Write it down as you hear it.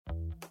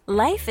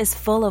Life is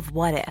full of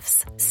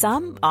what-ifs.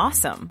 Some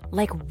awesome,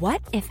 like what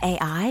if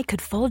AI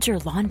could fold your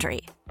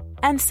laundry?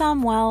 And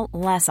some, well,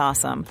 less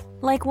awesome,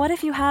 like what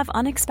if you have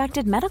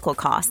unexpected medical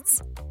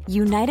costs?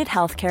 United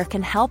Healthcare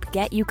can help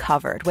get you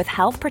covered with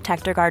Health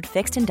Protector Guard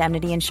fixed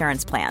indemnity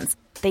insurance plans.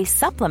 They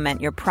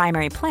supplement your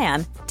primary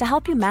plan to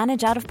help you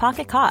manage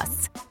out-of-pocket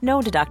costs.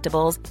 No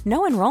deductibles,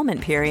 no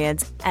enrollment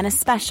periods, and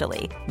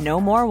especially no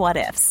more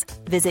what-ifs.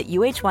 Visit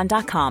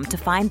uh1.com to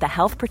find the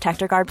Health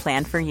Protector Guard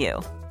plan for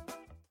you.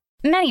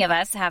 Many of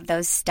us have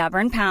those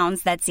stubborn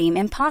pounds that seem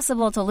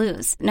impossible to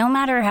lose, no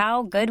matter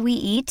how good we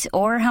eat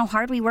or how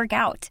hard we work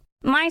out.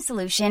 My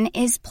solution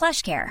is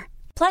PlushCare.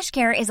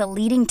 PlushCare is a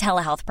leading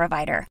telehealth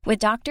provider with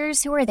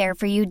doctors who are there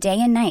for you day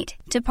and night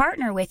to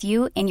partner with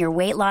you in your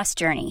weight loss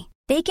journey.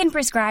 They can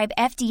prescribe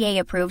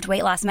FDA-approved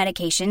weight loss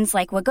medications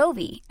like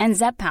Wegovy and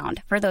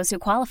Zepbound for those who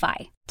qualify.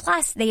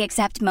 Plus, they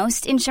accept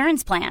most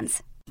insurance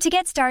plans. To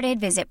get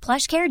started, visit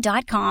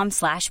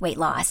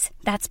plushcare.com/weightloss.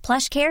 That's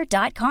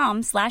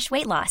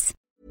plushcare.com/weightloss.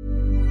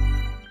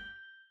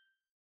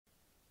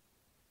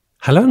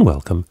 Hello and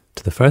welcome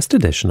to the first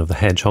edition of The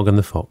Hedgehog and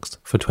the Fox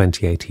for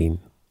 2018,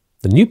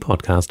 the new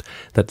podcast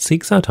that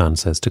seeks out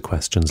answers to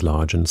questions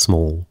large and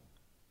small.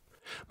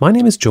 My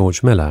name is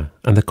George Miller,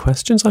 and the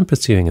questions I'm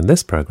pursuing in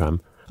this programme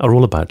are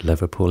all about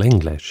Liverpool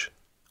English.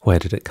 Where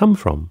did it come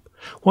from?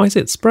 Why is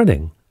it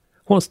spreading?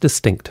 What's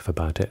distinctive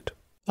about it?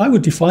 I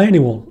would defy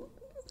anyone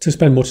to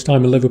spend much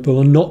time in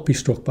Liverpool and not be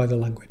struck by the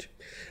language,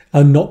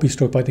 and not be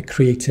struck by the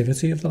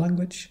creativity of the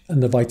language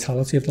and the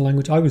vitality of the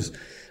language. I was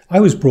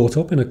brought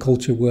up in a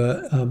culture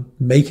where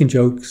making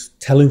jokes,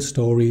 telling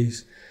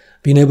stories,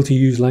 being able to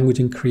use language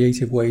in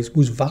creative ways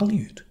was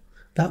valued.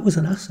 That was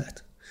an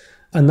asset.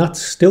 And that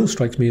still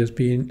strikes me as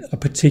being a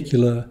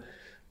particular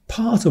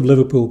part of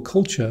Liverpool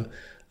culture.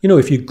 You know,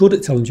 if you're good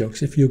at telling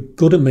jokes, if you're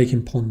good at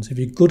making puns, if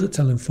you're good at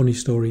telling funny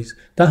stories,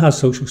 that has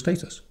social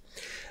status.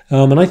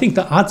 And I think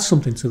that adds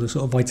something to the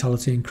sort of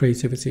vitality and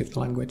creativity of the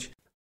language.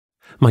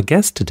 My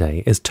guest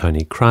today is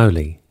Tony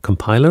Crowley,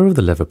 compiler of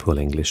the Liverpool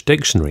English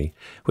Dictionary,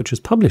 which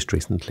was published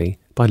recently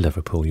by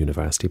Liverpool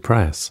University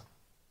Press.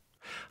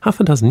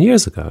 Half a dozen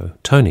years ago,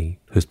 Tony,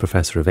 who's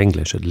Professor of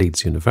English at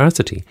Leeds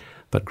University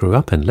but grew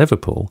up in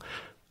Liverpool,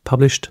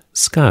 published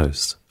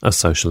Scouse, A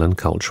Social and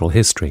Cultural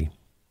History.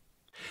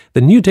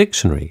 The new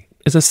dictionary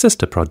is a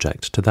sister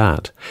project to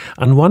that,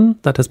 and one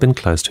that has been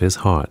close to his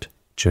heart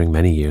during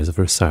many years of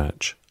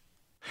research.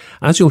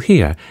 As you'll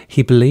hear,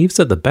 he believes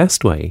that the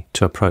best way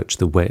to approach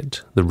the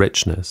wit, the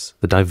richness,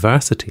 the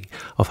diversity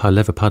of how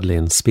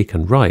Liverpudlians speak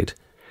and write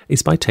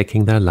is by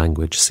taking their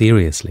language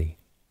seriously.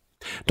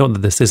 Not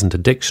that this isn't a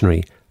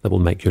dictionary that will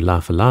make you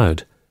laugh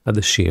aloud at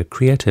the sheer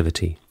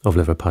creativity of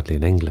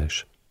Liverpudlian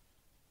English.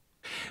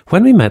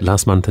 When we met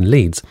last month in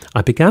Leeds,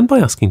 I began by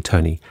asking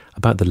Tony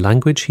about the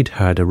language he'd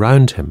heard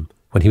around him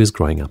when he was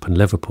growing up in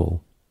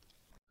Liverpool.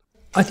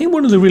 I think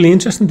one of the really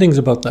interesting things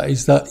about that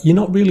is that you're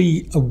not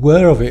really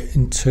aware of it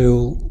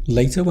until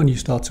later when you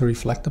start to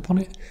reflect upon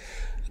it.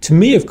 To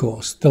me, of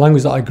course, the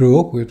language that I grew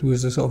up with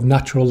was a sort of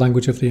natural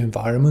language of the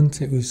environment.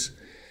 It was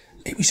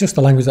just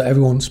the language that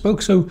everyone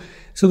spoke. So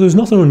there was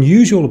nothing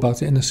unusual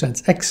about it in a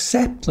sense,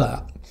 except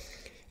that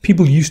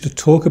people used to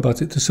talk about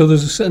it. So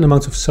there's a certain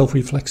amount of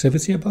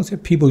self-reflexivity about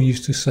it. People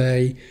used to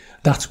say,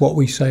 that's what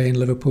we say in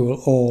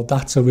Liverpool, or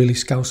that's a really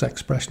Scouse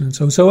expression.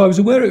 And so I was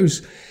aware it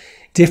was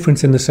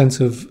different in the sense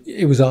of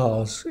it was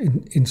ours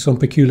in some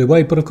peculiar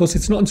way. But of course,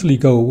 it's not until you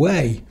go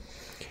away,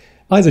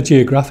 either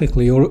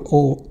geographically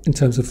or in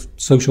terms of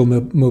social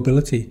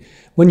mobility.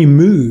 When you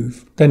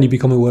move, then you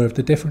become aware of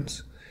the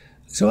difference.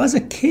 So as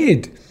a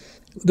kid,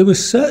 there were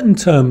certain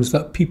terms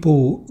that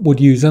people would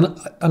use, and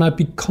I'd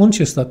be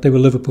conscious that they were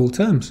Liverpool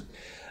terms.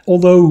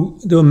 Although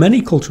there were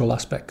many cultural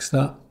aspects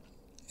that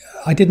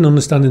I didn't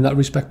understand in that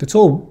respect at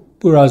all,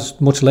 whereas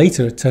much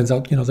later it turns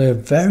out, they are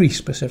very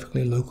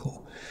specifically local.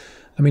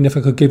 I mean, if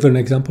I could give an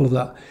example of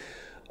that.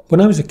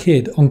 When I was a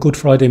kid, on Good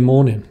Friday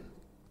morning,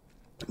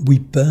 we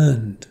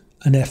burned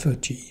an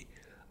effigy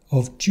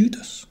of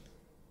Judas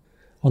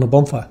on a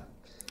bonfire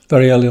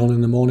very early on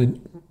in the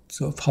morning,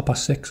 sort of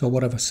 6:30 or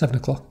whatever, 7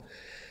 o'clock.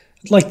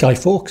 Like Guy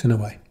Fawkes in a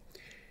way.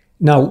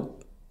 Now,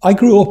 I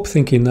grew up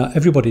thinking that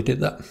everybody did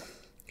that.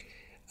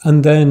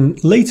 And then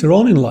later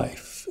on in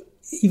life,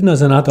 even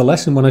as an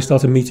adolescent, when I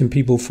started meeting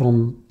people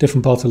from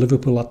different parts of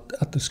Liverpool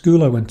at the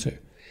school I went to,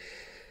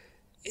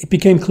 it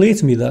became clear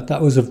to me that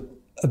that was a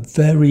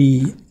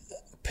very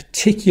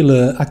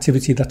particular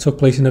activity that took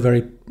place in a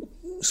very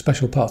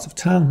special part of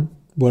town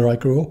where I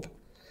grew up.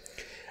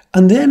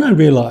 And then I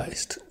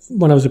realised,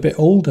 when I was a bit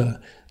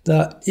older,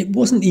 that it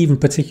wasn't even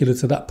particular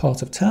to that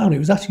part of town. It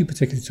was actually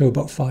particular to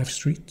about 5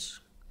 streets.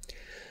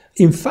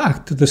 In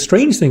fact, the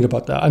strange thing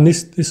about that, and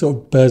this sort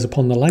of bears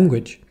upon the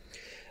language,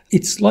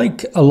 it's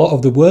like a lot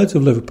of the words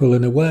of Liverpool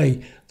in a way,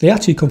 they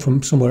actually come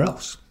from somewhere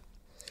else.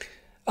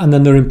 And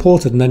then they're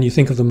imported, and then you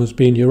think of them as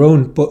being your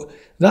own. But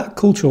that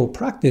cultural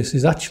practice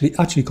is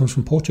actually comes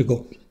from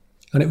Portugal.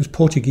 And it was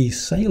Portuguese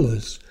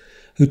sailors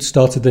who'd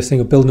started this thing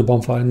of building a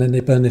bonfire, and then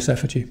they burned this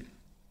effigy.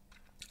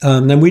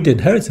 Then we'd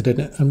inherited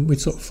it, and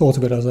we'd sort of thought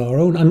of it as our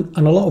own. And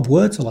a lot of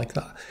words are like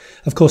that.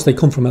 Of course, they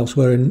come from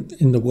elsewhere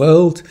in the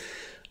world,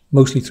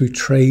 mostly through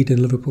trade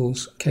in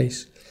Liverpool's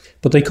case.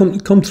 But they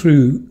come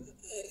through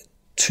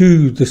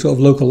to the sort of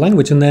local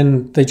language, and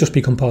then they just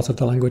become part of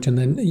the language. And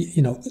then,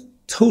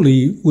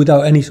 totally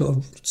without any sort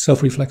of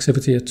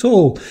self-reflexivity at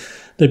all,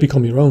 they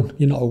become your own.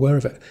 You're not aware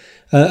of it.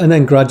 And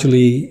then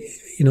gradually,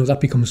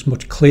 that becomes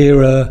much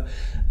clearer,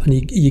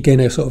 and you gain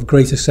a sort of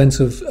greater sense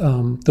of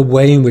the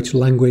way in which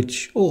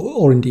language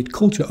or indeed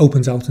culture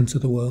opens out into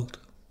the world.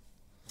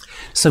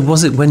 So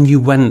was it when you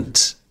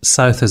went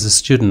south as a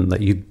student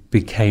that you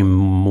became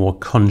more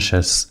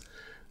conscious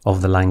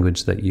of the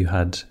language that you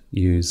had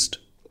used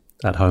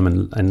at home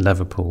in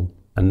Liverpool,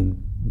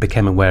 and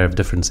became aware of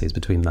differences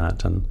between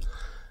that and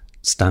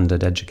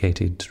standard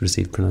educated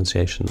received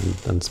pronunciation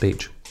and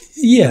speech?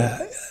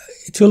 Yeah,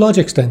 to a large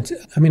extent.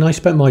 I mean, I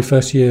spent my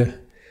first year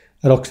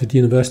at Oxford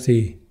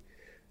University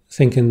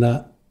thinking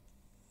that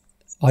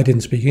I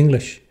didn't speak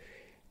English.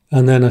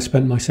 And then I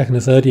spent my second or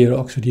third year at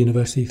Oxford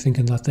University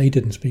thinking that they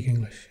didn't speak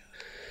English.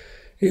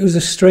 It was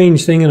a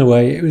strange thing in a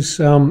way. It was,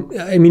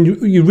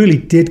 you really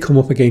did come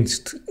up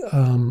against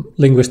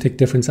linguistic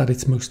difference at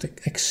its most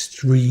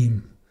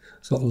extreme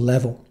sort of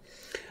level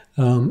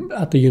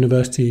at the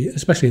university,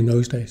 especially in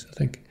those days, I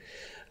think.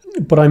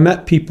 But I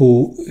met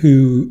people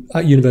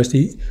at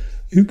university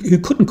who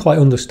couldn't quite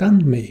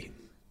understand me.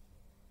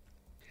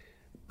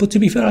 But to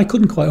be fair, I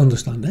couldn't quite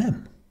understand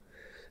them.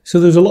 So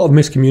there was a lot of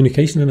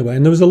miscommunication in a way,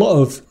 and there was a lot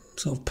of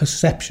sort of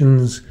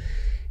perceptions,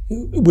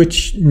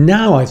 which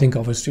now I think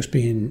of as just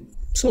being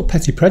sort of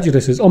petty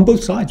prejudices on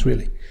both sides,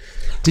 really.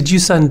 Did you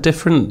sound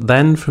different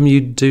then from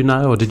you do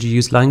now, or did you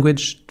use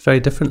language very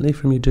differently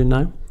from you do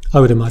now? I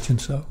would imagine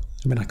so.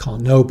 I mean, I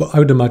can't know, but I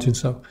would imagine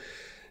so.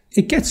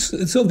 It gets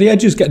sort of, the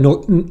edges get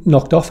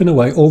knocked off in a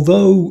way,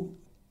 although,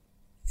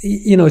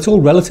 it's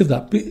all relative.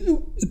 That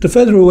the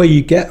further away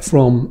you get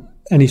from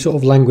any sort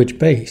of language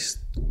base,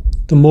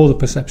 the more the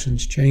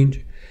perceptions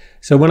change.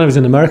 So when I was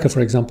in America,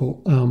 for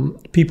example,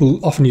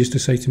 people often used to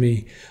say to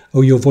me,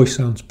 "Oh, your voice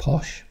sounds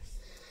posh."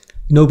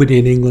 Nobody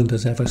in England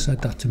has ever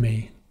said that to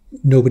me.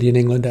 Nobody in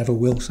England ever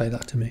will say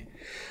that to me.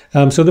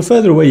 So the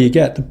further away you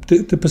get,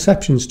 the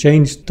perceptions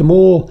change. The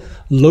more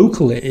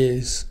local it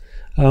is,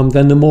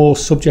 then the more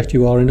subject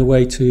you are in a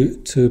way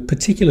to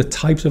particular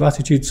types of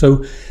attitudes.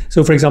 So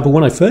for example,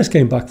 when I first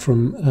came back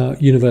from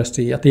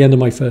university, at the end of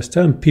my first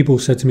term, people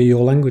said to me,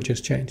 "Your language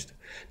has changed."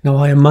 Now,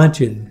 I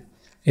imagine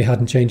it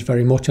hadn't changed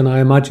very much, and I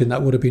imagine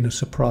that would have been a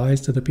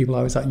surprise to the people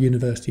I was at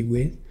university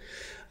with,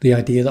 the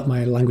idea that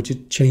my language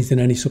had changed in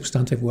any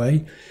substantive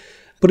way.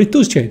 But it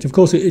does change. Of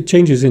course, it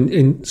changes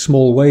in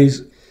small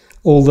ways,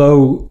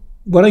 although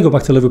when I go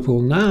back to Liverpool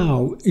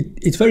now,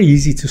 it's very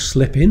easy to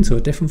slip into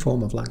a different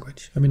form of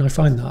language. I mean, I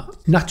find that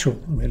natural,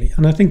 really.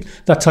 And I think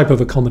that type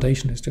of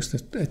accommodation is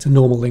it's a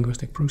normal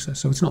linguistic process,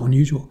 so it's not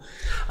unusual.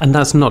 And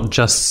that's not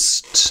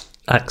just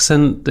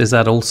accent. Is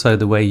that also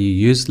the way you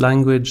use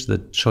language, the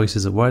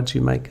choices of words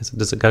you make?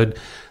 Does it go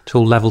to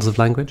all levels of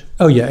language?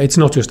 Oh, yeah, it's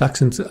not just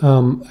accent.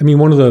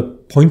 One of the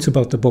points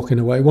about the book, in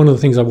a way, one of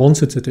the things I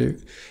wanted to do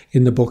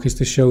in the book is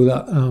to show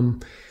that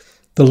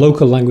the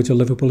local language of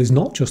Liverpool is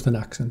not just an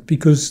accent,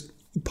 because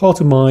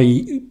part of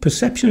my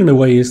perception in a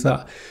way is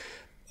that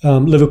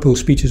Liverpool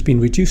speech has been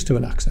reduced to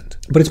an accent.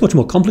 But it's much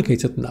more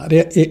complicated than that.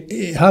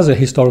 It has a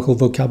historical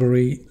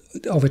vocabulary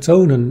of its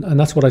own, and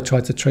that's what I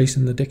tried to trace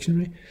in the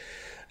dictionary.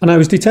 And I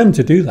was determined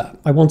to do that.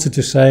 I wanted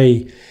to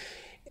say,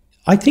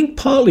 I think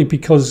partly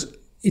because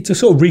it's a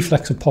sort of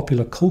reflex of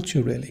popular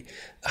culture, really.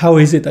 How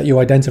is it that you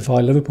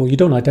identify Liverpool? You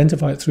don't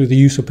identify it through the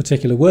use of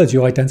particular words,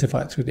 you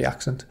identify it through the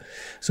accent.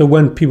 So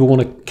when people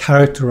want to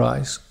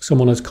characterise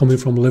someone as coming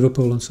from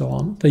Liverpool and so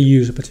on, they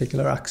use a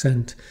particular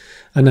accent,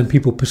 and then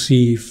people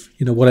perceive,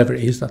 whatever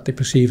it is that they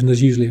perceive, and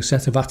there's usually a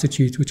set of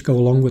attitudes which go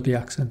along with the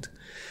accent.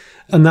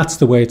 And that's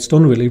the way it's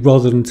done, really,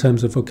 rather than in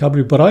terms of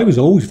vocabulary. But I was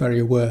always very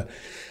aware,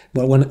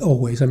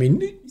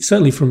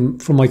 certainly from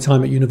my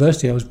time at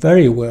university, I was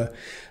very aware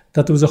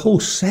that there was a whole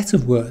set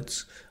of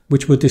words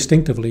which were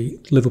distinctively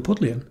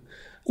Liverpudlian,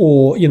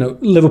 or,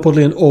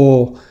 Liverpudlian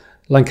or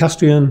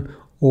Lancastrian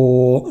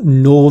or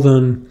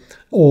Northern,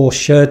 or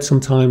shared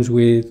sometimes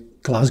with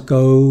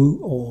Glasgow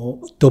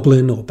or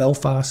Dublin or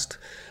Belfast.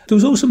 There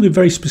was always something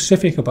very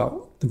specific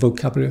about the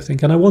vocabulary, I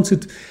think, and I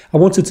wanted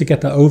to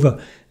get that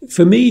over.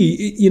 For me,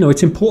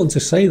 it's important to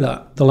say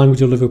that the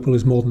language of Liverpool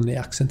is more than the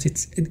accent.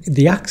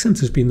 The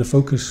accent has been the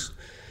focus,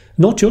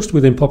 not just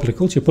within popular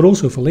culture, but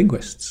also for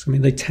linguists. I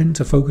mean, they tend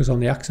to focus on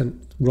the accent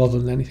rather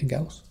than anything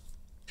else.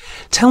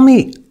 Tell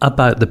me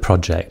about the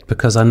project,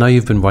 because I know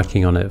you've been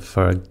working on it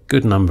for a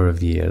good number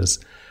of years.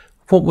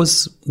 What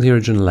was the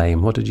original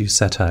aim? What did you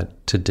set out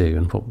to do,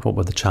 and what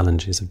were the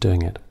challenges of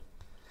doing it?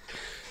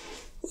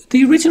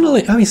 The original,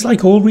 it's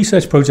like all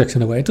research projects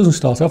in a way. It doesn't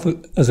start off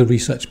as a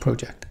research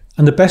project.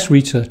 And the best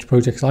research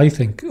projects, I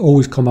think,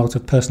 always come out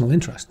of personal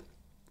interest.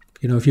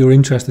 If you're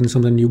interested in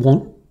something, you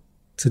want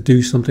to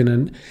do something,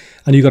 and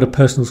you've got a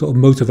personal sort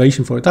of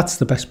motivation for it, that's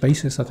the best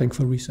basis, I think,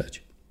 for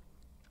research.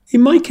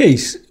 In my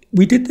case,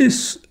 we did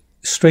this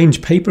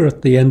strange paper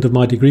at the end of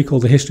my degree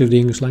called The History of the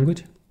English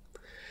Language.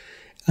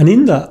 And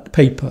in that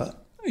paper,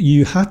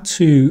 you had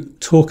to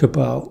talk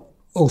about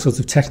all sorts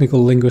of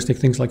technical linguistic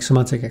things like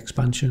semantic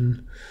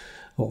expansion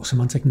or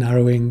semantic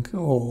narrowing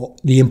or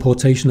the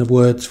importation of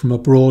words from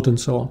abroad and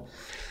so on.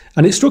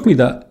 And it struck me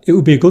that it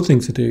would be a good thing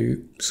to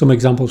do some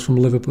examples from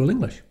Liverpool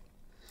English.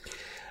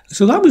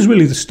 So that was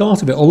really the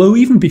start of it, although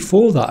even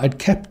before that I'd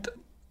kept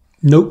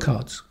note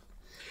cards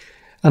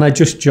and I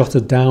just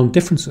jotted down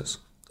differences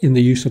in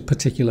the use of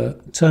particular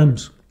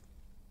terms.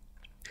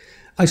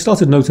 I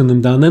started noting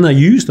them down, then I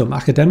used them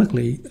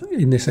academically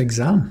in this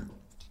exam.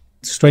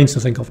 It's strange to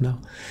think of now.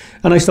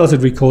 And I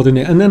started recording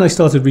it, and then I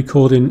started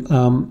recording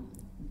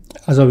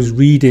as I was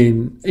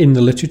reading in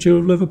the literature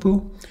of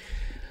Liverpool,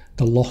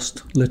 the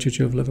lost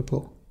literature of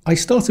Liverpool. I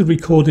started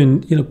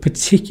recording,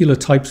 particular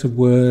types of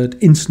word,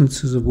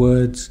 instances of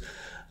words,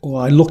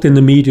 or I looked in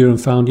the media and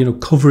found,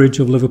 coverage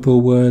of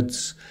Liverpool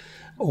words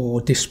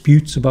or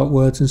disputes about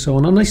words and so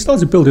on. And I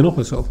started building up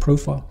a sort of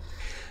profile.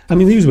 I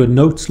mean, these were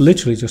notes,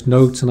 literally just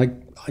notes. And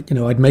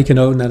I'd make a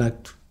note and then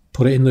I'd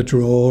put it in the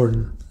drawer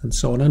and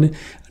so on. And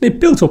it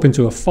built up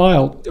into a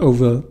file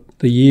over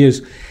the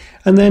years.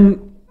 And then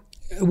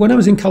when I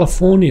was in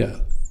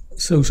California,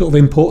 so sort of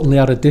importantly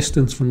at a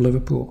distance from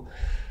Liverpool,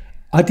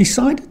 I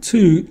decided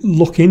to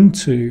look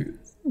into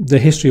the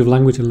history of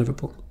language in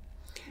Liverpool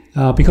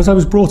because I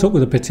was brought up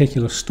with a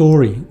particular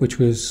story, which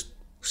was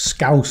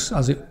Scouse,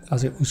 as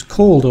it was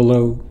called,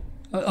 although,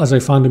 as I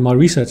found in my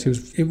research,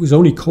 it was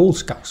only called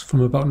Scouse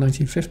from about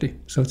 1950,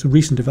 so it's a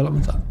recent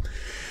development.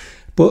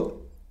 But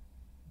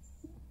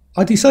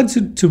I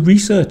decided to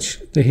research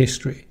the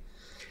history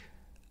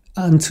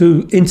and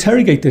to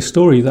interrogate this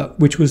story,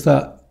 which was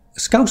that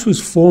Scouse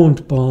was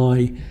formed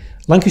by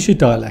Lancashire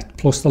dialect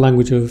plus the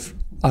language of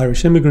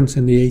Irish immigrants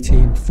in the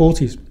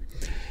 1840s.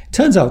 It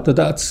turns out that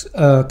that's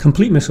a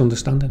complete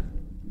misunderstanding,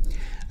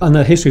 and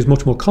that history is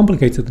much more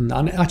complicated than that,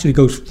 and it actually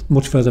goes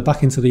much further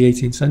back into the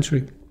 18th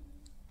century.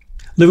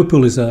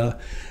 Liverpool is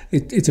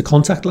it's a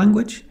contact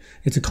language,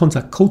 it's a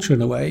contact culture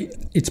in a way.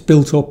 It's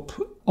built up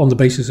on the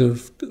basis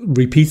of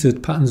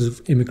repeated patterns of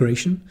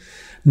immigration,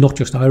 not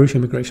just Irish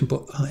immigration,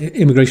 but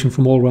immigration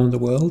from all around the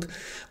world.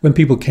 When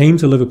people came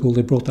to Liverpool,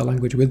 they brought their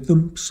language with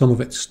them, some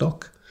of it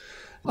stuck.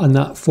 And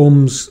that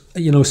forms,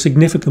 a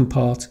significant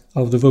part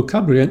of the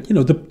vocabulary. And,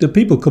 the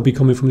people could be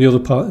coming from the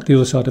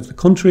other side of the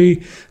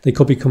country. They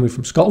could be coming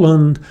from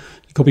Scotland.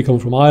 They could be coming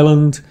from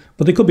Ireland.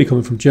 But they could be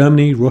coming from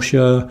Germany,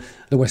 Russia,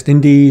 the West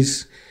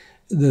Indies.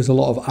 There's a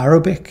lot of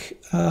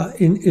Arabic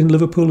in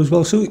Liverpool as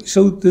well. So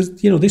there's,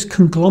 this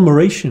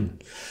conglomeration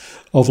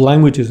of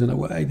languages in a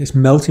way, this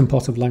melting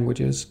pot of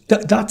languages,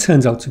 that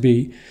turns out to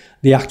be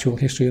the actual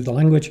history of the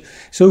language.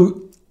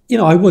 So,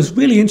 I was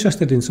really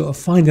interested in sort of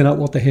finding out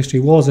what the history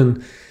was.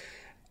 And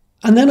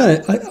then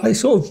I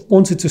sort of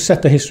wanted to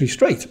set the history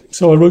straight.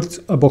 So I wrote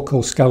a book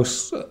called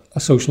Scouse,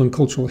 A Social and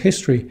Cultural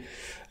History,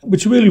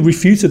 which really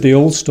refuted the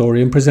old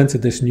story and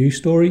presented this new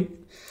story.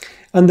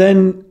 And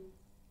then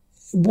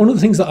one of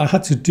the things that I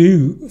had to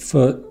do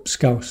for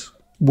Scouse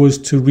was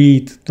to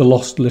read the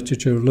lost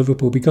literature of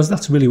Liverpool, because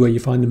that's really where you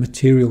find the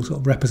material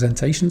sort of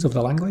representations of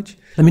the language.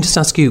 Let me just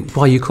ask you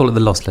why you call it the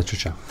lost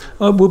literature.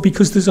 Well,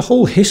 because there's a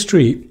whole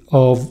history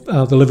of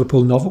the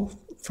Liverpool novel,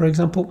 for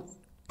example,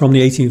 from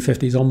the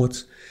 1850s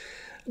onwards,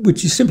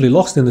 which is simply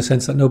lost in the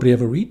sense that nobody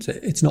ever reads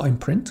it. It's not in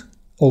print,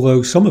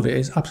 although some of it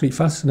is absolutely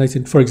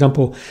fascinating. For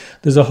example,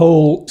 there's a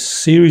whole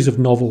series of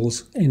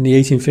novels in the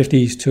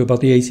 1850s to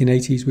about the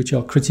 1880s, which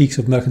are critiques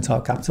of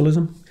mercantile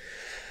capitalism.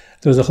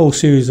 There's a whole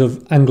series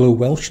of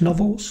Anglo-Welsh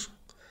novels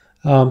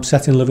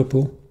set in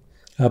Liverpool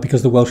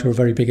because the Welsh are a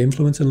very big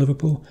influence in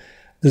Liverpool.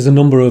 There's a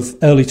number of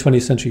early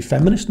 20th century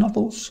feminist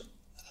novels,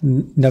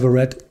 never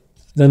read.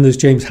 Then there's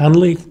James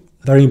Hanley,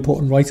 a very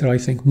important writer, I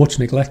think, much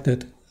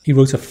neglected. He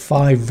wrote a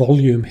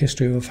 5-volume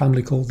history of a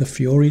family called the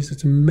Furies.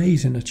 It's an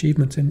amazing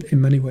achievement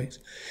in many ways.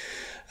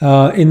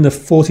 In the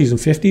 40s and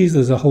 50s,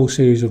 there's a whole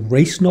series of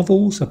race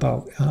novels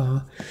about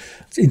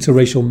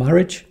interracial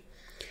marriage.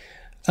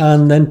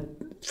 And then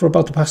for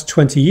about the past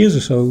 20 years or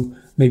so,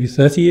 maybe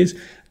 30 years,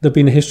 there've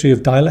been a history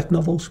of dialect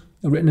novels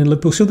written in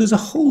Liverpool. So there's a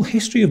whole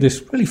history of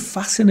this really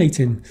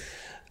fascinating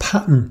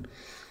pattern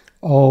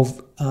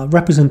of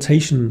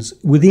representations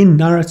within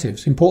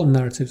narratives, important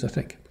narratives, I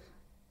think,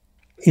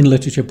 in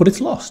literature, but it's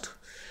lost.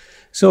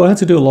 So I had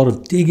to do a lot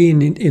of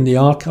digging in the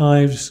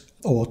archives,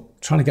 or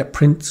trying to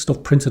get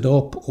stuff printed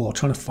up, or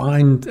trying to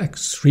find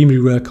extremely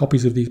rare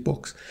copies of these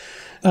books.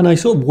 And I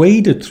sort of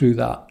waded through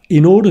that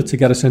in order to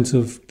get a sense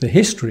of the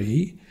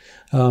history.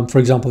 For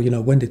example,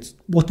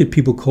 what did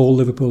people call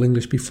Liverpool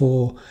English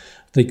before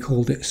they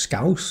called it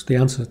Scouse? The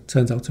answer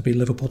turns out to be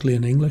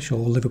Liverpudlian English or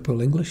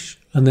Liverpool English.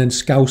 And then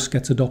Scouse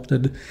gets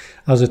adopted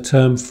as a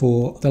term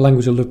for the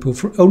language of Liverpool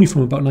only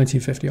from about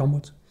 1950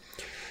 onwards.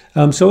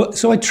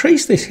 So I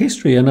traced this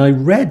history and I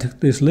read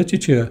this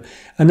literature,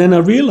 and then I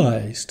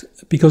realised,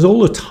 because all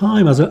the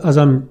time as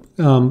I'm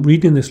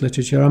reading this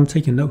literature, I'm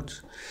taking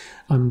notes.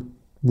 I'm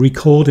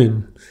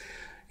recording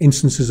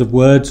instances of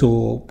words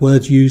or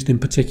words used in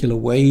particular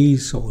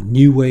ways or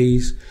new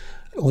ways,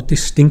 or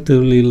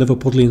distinctively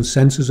Liverpudlian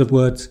senses of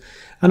words,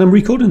 and I'm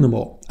recording them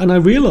all. And I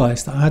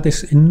realised that I had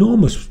this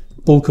enormous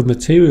bulk of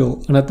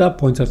material, and at that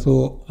point I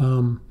thought,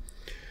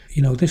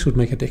 this would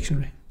make a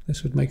dictionary.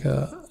 This would make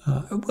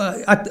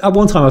at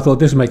one time I thought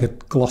this would make a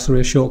glossary,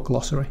 a short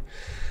glossary.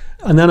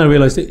 And then I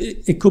realised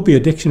it could be a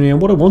dictionary,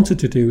 and what I wanted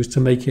to do was to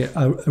make it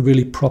a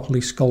really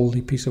properly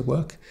scholarly piece of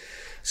work.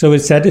 So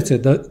it's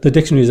edited, the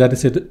dictionary is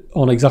edited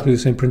on exactly the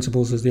same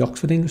principles as the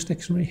Oxford English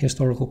Dictionary,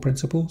 historical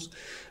principles,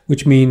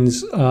 which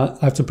means I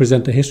have to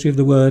present the history of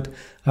the word, I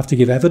have to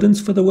give evidence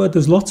for the word.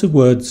 There's lots of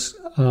words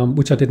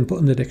which I didn't put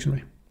in the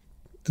dictionary.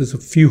 There's a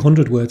few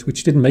hundred words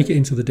which didn't make it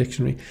into the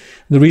dictionary. And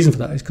the reason for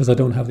that is because I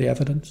don't have the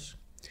evidence.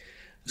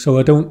 So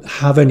I don't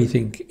have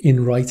anything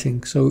in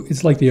writing. So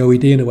it's like the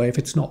OED in a way.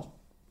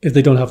 If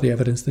they don't have the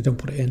evidence, they don't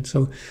put it in.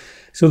 So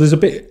there's a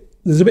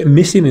bit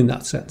missing in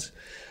that sense.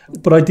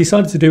 But I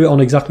decided to do it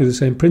on exactly the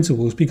same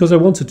principles because I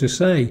wanted to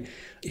say,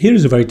 here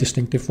is a very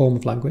distinctive form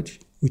of language,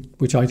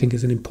 which I think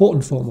is an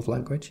important form of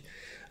language.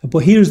 But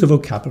here's the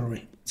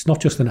vocabulary. It's not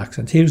just an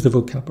accent. Here's the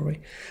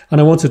vocabulary. And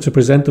I wanted to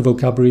present the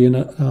vocabulary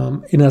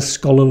in as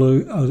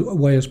scholarly a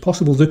way as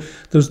possible.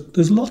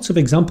 There's lots of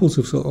examples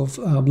of sort of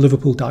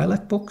Liverpool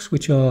dialect books,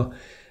 which are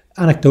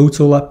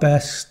anecdotal at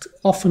best,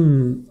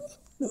 often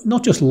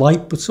not just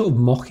light, but sort of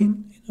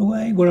mocking in a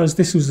way. Whereas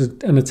this was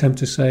an attempt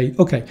to say,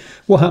 okay,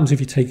 what happens if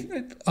you take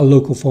a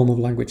local form of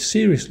language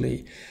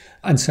seriously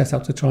and set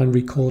out to try and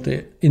record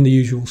it in the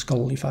usual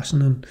scholarly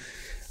fashion? And,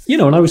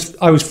 and I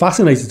was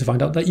fascinated to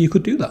find out that you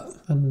could do that.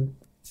 And,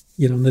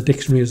 the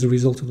dictionary is the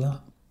result of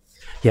that.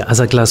 Yeah, as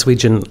a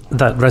Glaswegian,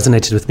 that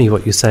resonated with me,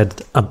 what you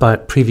said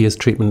about previous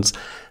treatments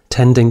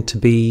tending to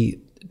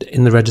be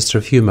in the register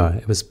of humour.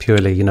 It was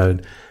purely,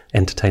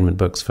 entertainment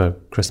books for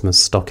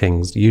Christmas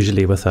stockings,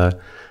 usually with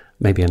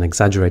maybe an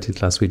exaggerated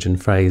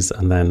Glaswegian phrase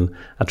and then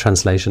a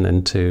translation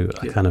into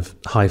a kind of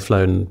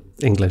high-flown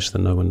English that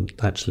no one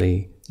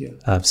actually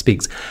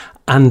speaks.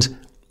 And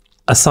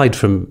aside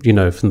from,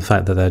 from the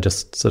fact that they're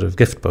just sort of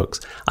gift books,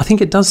 I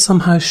think it does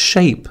somehow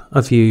shape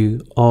a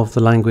view of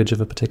the language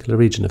of a particular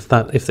region,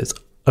 if it's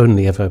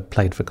only ever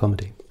played for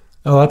comedy.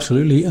 Oh,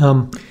 absolutely.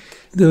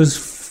 There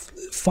was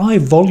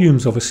 5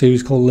 volumes of a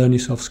series called Learn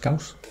Yourself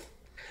Scouse,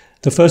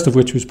 the first of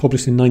which was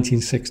published in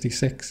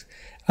 1966.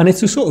 And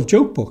it's a sort of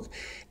joke book.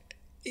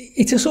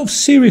 It's a sort of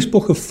serious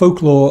book of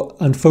folklore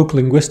and folk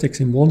linguistics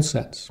in one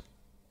sense.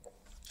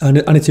 And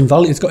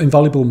it's got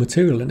invaluable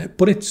material in it,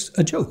 but it's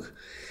a joke.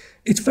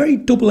 It's very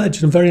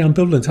double-edged and very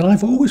ambivalent. And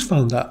I've always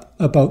found that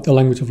about the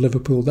language of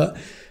Liverpool, that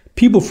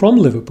people from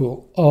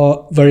Liverpool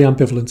are very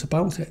ambivalent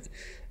about it.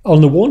 On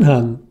the one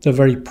hand, they're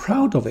very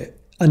proud of it.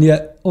 And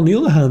yet, on the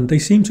other hand, they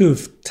seem to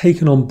have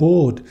taken on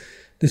board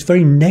this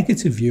very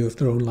negative view of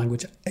their own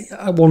language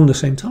at one and the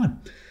same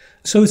time.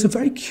 So it's a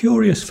very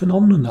curious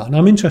phenomenon, that, and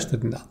I'm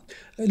interested in that.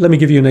 Let me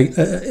give you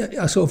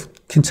a sort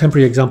of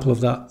contemporary example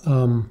of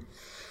that.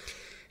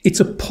 It's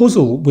a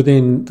puzzle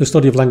within the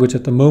study of language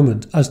at the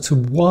moment as to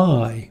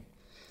why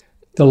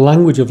the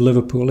language of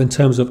Liverpool, in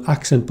terms of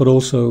accent but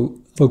also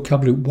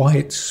vocabulary, why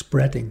it's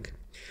spreading.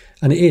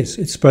 And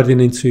it's spreading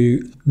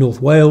into North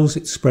Wales,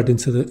 it's spread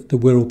into the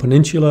Wirral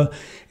Peninsula,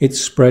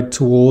 it's spread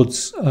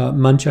towards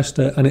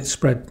Manchester, and it's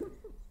spread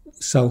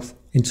south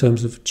in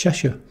terms of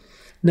Cheshire.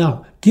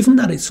 Now, given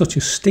that it's such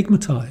a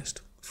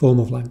stigmatised form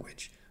of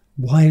language,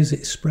 why is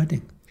it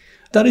spreading?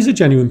 That is a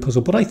genuine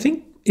puzzle, but I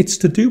think it's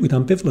to do with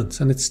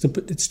ambivalence, and it's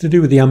to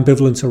do with the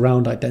ambivalence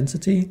around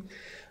identity.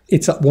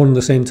 It's at one and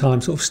the same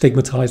time sort of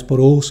stigmatised, but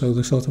also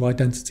the sort of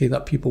identity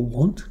that people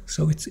want.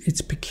 So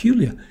it's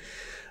peculiar.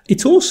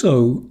 It's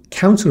also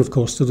counter, of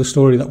course, to the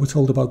story that we're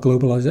told about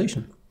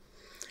globalisation,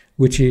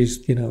 which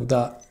is,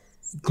 that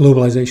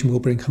globalisation will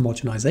bring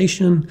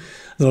homogenisation,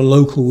 the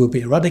local will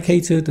be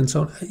eradicated, and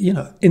so on.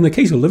 In the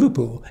case of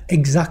Liverpool,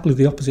 exactly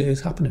the opposite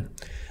is happening.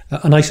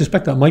 And I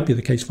suspect that might be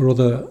the case for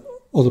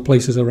other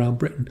places around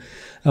Britain.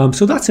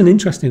 So that's an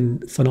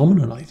interesting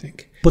phenomenon, I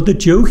think. But the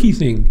jokey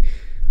thing,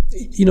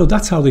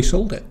 that's how they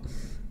sold it.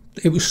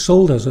 It was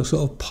sold as a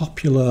sort of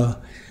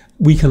popular,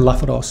 we can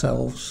laugh at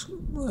ourselves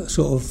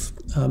sort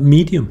of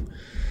medium.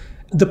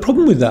 The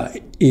problem with that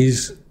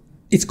is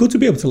it's good to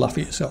be able to laugh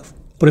at yourself.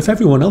 But if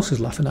everyone else is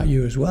laughing at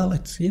you as well,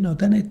 it's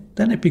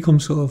then it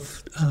becomes sort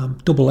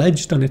of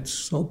double-edged, and it's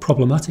sort of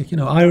problematic.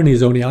 Irony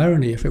is only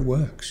irony if it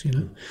works.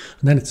 And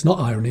then it's not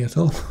irony at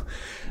all.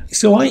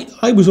 So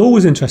I was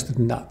always interested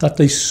in that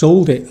they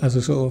sold it as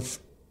a sort of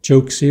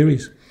joke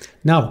series.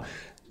 Now,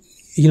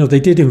 they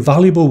did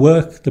invaluable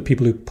work, the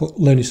people who put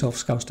Learn Yourself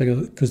Scouse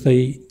together, because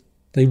they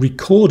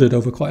recorded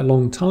over quite a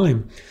long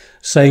time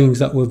sayings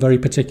that were very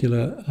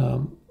particular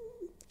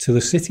to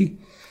the city.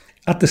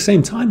 At the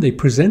same time, they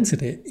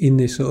presented it in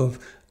this sort of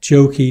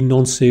jokey,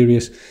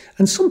 non-serious,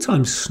 and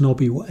sometimes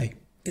snobby way.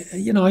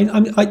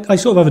 I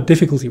sort of have a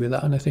difficulty with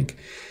that, and I think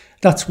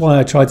that's why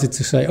I tried to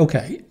say,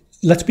 okay,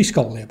 let's be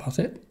scholarly about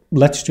it.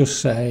 Let's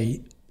just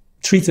say,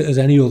 treat it as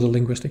any other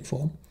linguistic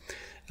form,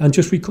 and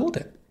just record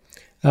it.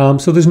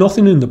 So there's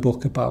nothing in the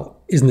book about,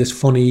 isn't this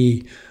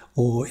funny,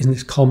 or isn't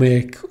this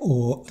comic,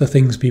 or the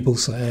things people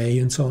say,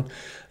 and so on.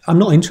 I'm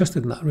not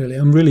interested in that, really.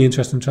 I'm really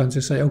interested in trying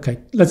to say, okay,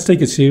 let's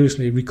take it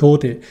seriously,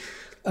 record it,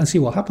 and see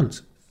what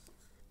happens.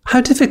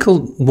 How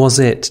difficult was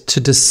it to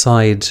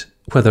decide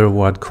whether a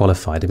word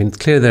qualified? I mean,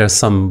 clearly there are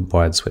some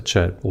words which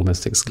are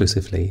almost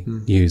exclusively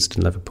used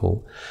in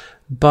Liverpool,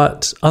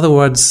 but other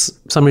words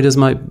some readers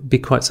might be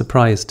quite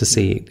surprised to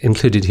see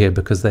included here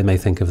because they may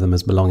think of them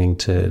as belonging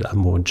to a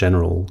more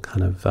general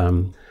kind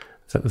of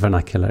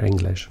vernacular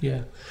English.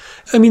 Yeah.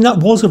 I mean, that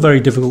was a very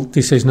difficult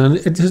decision, and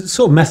it's a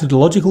sort of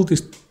methodological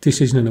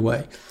decision in a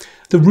way.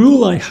 The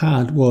rule I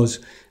had was,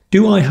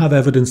 do I have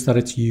evidence that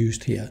it's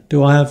used here?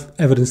 Do I have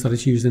evidence that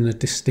it's used in a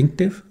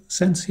distinctive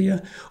sense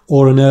here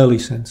or an early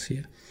sense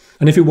here?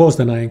 And if it was,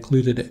 then I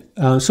included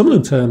it. Some of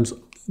the terms,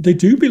 they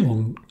do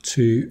belong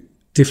to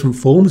different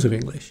forms of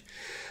English.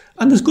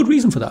 And there's good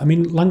reason for that. I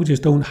mean,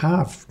 languages don't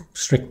have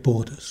strict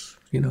borders.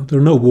 You know, there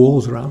are no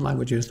walls around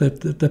languages.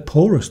 They're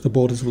porous, the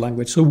borders of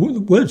language. So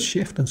words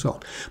shift and so on.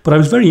 But I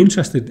was very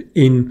interested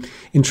in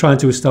trying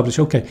to establish,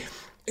 okay,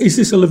 is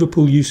this a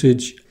Liverpool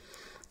usage?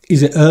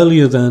 Is it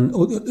earlier than...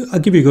 I'll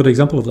give you a good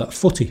example of that.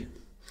 Footy.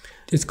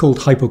 It's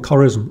called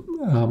hypocorism,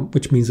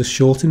 which means a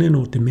shortening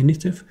or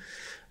diminutive.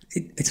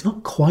 It's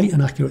not quite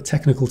an accurate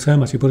technical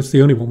term, actually, but it's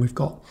the only one we've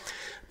got.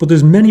 But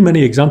there's many,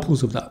 many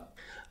examples of that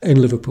in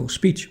Liverpool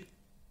speech.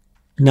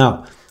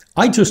 Now,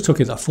 I just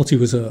took it that footy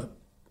was a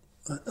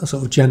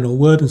sort of general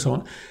word and so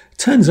on.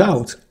 Turns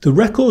out the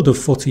record of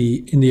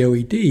footy in the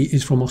OED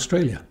is from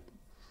Australia.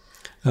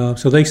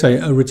 So they say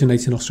it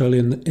originates in Australia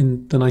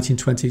in the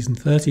 1920s and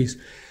 30s,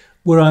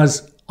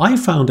 whereas I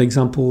found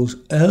examples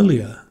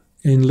earlier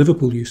in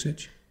Liverpool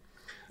usage.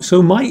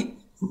 So my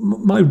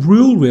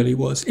rule really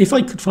was, if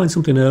I could find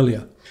something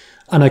earlier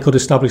and I could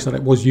establish that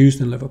it was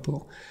used in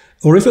Liverpool,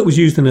 or if it was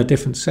used in a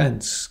different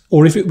sense,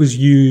 or if it was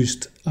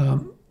used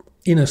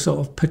in a sort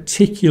of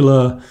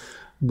particular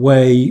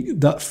way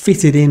that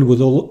fitted in with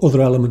all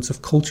other elements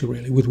of culture,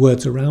 really, with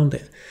words around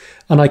it.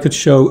 And I could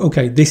show,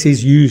 okay, this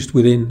is used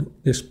within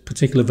this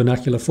particular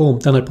vernacular form,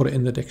 then I put it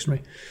in the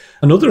dictionary.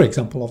 Another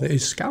example of it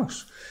is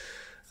scouse.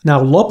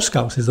 Now,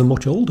 lobscouse is a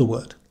much older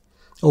word,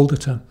 older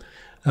term.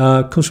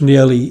 Comes from the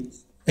early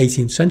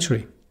 18th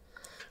century.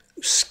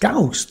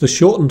 Scouse, the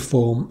shortened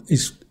form,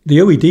 is the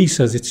OED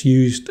says it's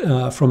used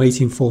from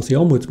 1840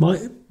 onwards.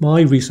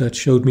 My research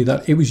showed me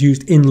that it was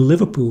used in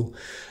Liverpool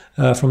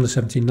from the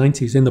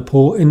 1790s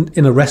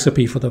in a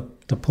recipe for the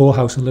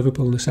poorhouse in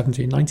Liverpool in the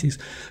 1790s.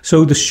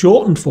 So the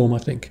shortened form, I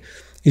think,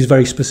 is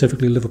very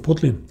specifically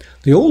Liverpudlian.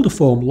 The older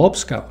form,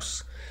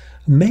 lobscouse,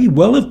 may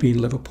well have been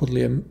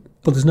Liverpudlian,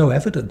 but there's no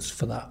evidence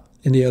for that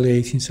in the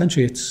early 18th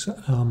century.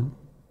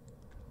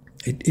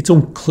 It's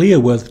unclear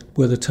where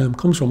the term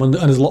comes from, and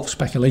there's a lot of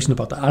speculation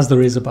about that, as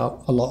there is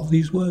about a lot of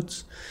these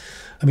words.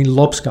 I mean,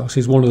 lobscouse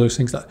is one of those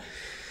things that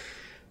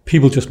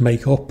people just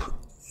make up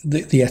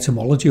the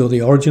etymology or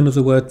the origin of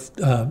the word.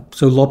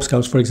 So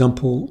lobscouse, for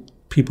example,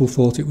 people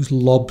thought it was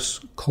lob's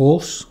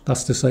course.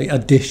 That's to say, a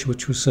dish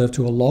which was served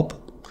to a lob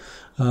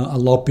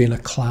being a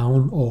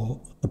clown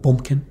or a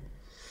bumpkin.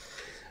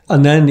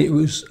 And then it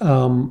was,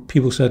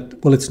 people said,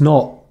 well, it's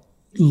not.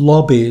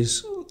 Lob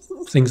is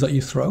things that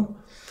you throw.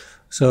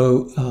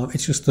 So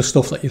it's just the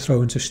stuff that you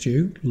throw into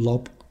stew,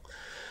 lob.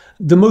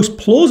 The most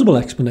plausible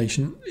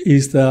explanation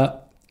is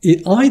that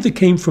it either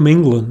came from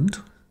England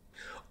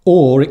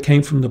or it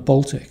came from the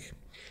Baltic.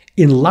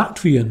 In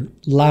Latvian,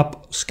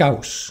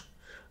 labskaus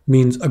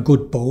means a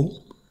good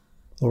bowl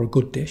or a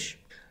good dish.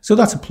 So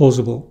that's a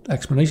plausible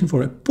explanation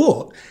for it.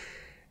 But,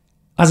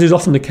 as is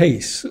often the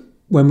case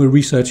when we're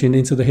researching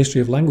into the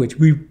history of language,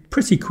 we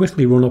pretty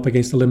quickly run up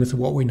against the limit of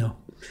what we know.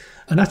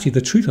 And actually,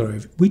 the truth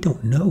is, we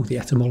don't know the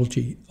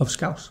etymology of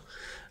scouse.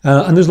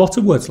 And there's lots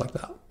of words like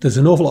that. There's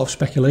an awful lot of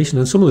speculation,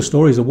 and some of the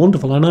stories are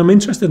wonderful. And I'm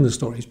interested in the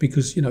stories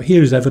because,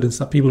 here is evidence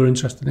that people are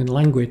interested in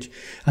language,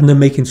 and they're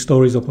making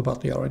stories up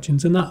about the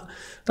origins. And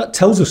that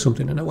tells us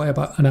something in a way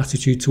about an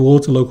attitude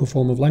towards a local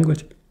form of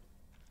language.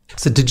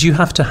 So did you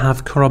have to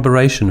have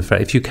corroboration for,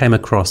 if you came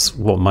across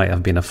what might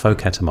have been a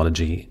folk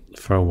etymology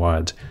for a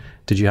word,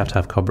 did you have to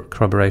have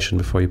corroboration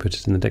before you put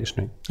it in the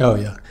dictionary? Oh,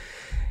 yeah.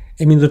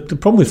 I mean, the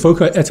problem with folk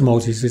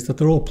etymologies is that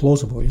they're all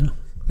plausible,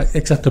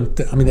 except,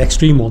 the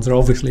extreme ones are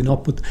obviously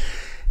not, but,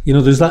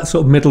 there's that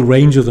sort of middle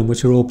range of them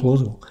which are all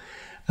plausible.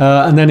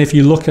 And then if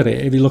you look at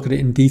it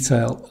in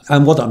detail,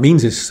 and what that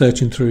means is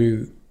searching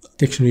through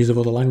dictionaries of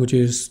other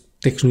languages,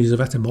 dictionaries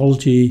of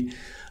etymology,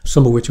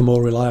 some of which are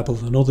more reliable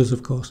than others,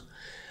 of course.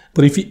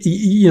 But if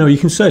you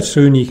can search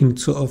through and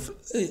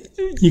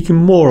you can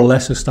more or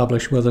less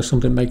establish whether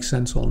something makes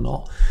sense or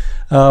not.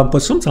 But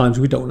sometimes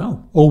we don't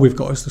know. All we've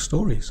got is the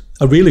stories.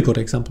 A really good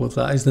example of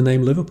that is the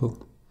name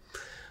Liverpool.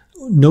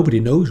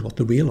 Nobody knows what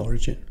the real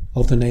origin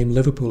of the name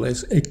Liverpool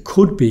is. It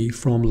could be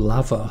from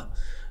lava,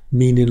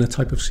 meaning a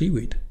type of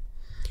seaweed.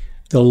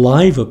 The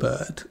liver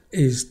bird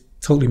is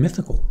totally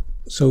mythical.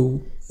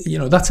 So,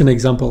 that's an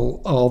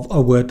example of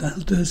a word.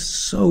 There's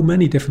so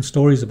many different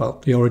stories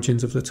about the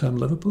origins of the term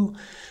Liverpool.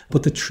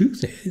 But the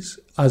truth is,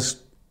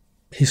 as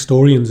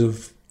historians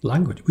of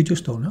language. We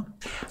just don't know.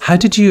 How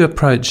did you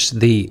approach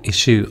the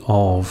issue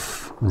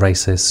of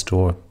racist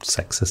or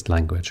sexist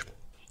language?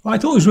 I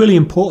thought it was really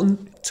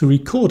important to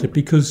record it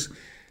because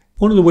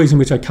one of the ways in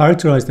which I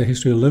characterise the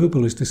history of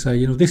Liverpool is to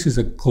say, this is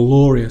a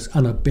glorious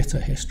and a bitter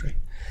history.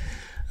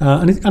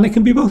 And it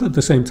can be both at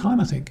the same time,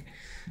 I think.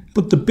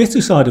 But the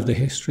bitter side of the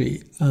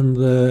history and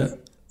the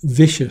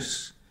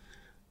vicious,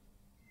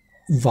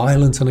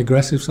 violent and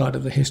aggressive side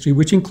of the history,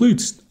 which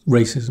includes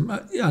racism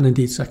and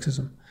indeed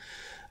sexism,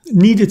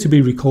 needed to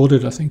be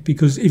recorded, I think,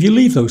 because if you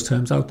leave those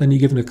terms out, then you're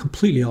given a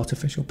completely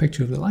artificial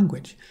picture of the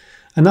language.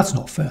 And that's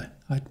not fair,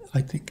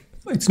 I think.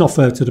 It's not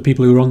fair to the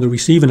people who are on the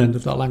receiving end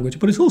of that language,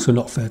 but it's also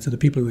not fair to the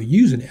people who are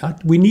using it.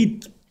 We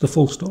need the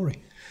full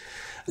story.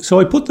 So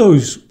I put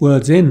those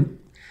words in,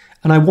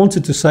 and I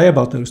wanted to say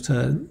about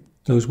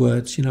those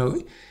words,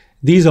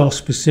 these are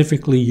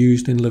specifically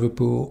used in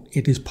Liverpool.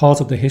 It is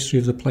part of the history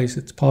of the place.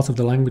 It's part of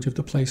the language of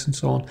the place and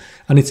so on.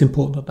 And it's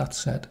important that that's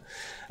said.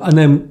 And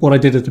then what I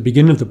did at the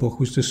beginning of the book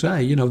was to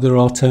say, there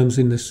are terms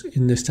in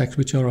this text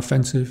which are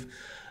offensive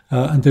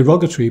and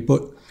derogatory,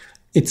 but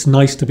it's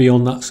nice to be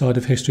on that side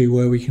of history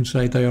where we can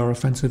say they are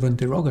offensive and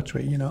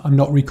derogatory. I'm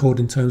not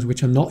recording terms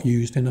which are not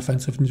used in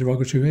offensive and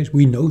derogatory ways.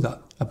 We know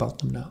that about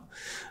them now.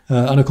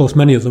 And of course,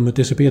 many of them have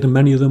disappeared and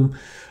many of them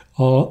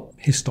are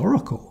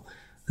historical.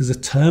 There's a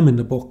term in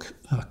the book,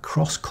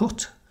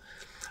 crosscut.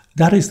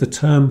 That is the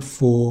term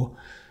for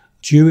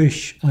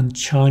Jewish and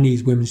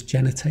Chinese women's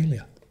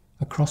genitalia,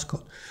 a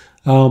crosscut,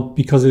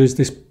 because there is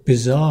this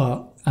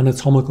bizarre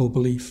anatomical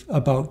belief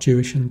about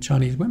Jewish and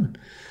Chinese women.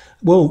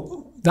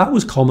 Well, that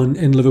was common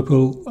in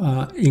Liverpool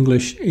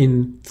English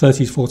in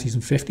 30s, 40s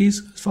and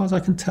 50s, as far as I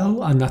can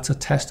tell, and that's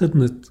attested.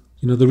 And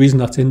the reason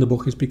that's in the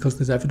book is because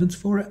there's evidence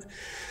for it.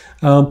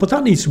 But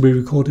that needs to be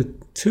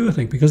recorded too, I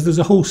think, because there's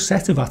a whole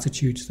set of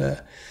attitudes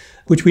there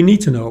which we need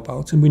to know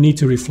about and we need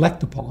to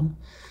reflect upon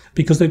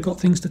because they've got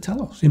things to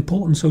tell us,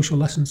 important social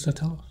lessons to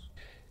tell us.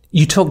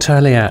 You talked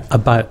earlier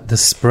about the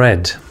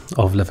spread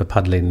of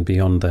Liverpudlian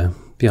beyond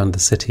the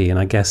city, and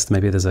I guess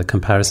maybe there's a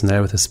comparison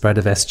there with the spread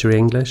of estuary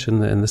English in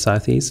the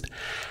southeast.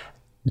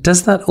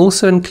 Does that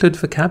also include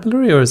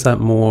vocabulary, or is that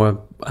more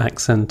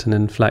accent and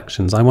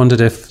inflections? I wondered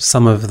if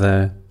some of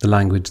the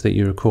language that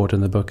you record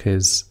in the book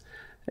is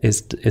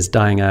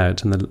dying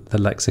out and the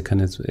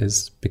lexicon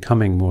is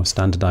becoming more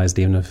standardised,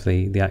 even if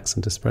the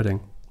accent is spreading.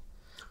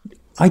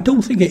 I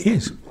don't think it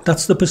is.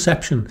 That's the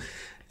perception.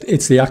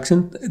 It's the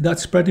accent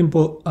that's spreading.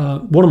 But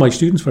one of my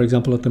students, for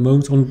example, at the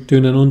moment, I'm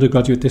doing an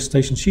undergraduate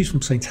dissertation. She's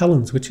from St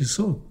Helens, which is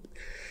sort of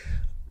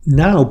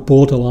now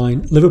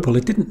borderline Liverpool.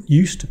 It didn't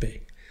used to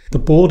be. The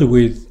border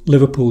with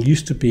Liverpool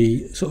used to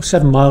be sort of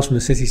 7 miles from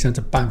the city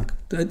centre. Bang,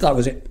 that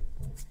was it.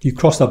 You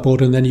crossed that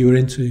border and then you were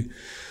into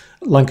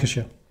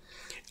Lancashire.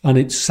 And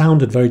it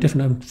sounded very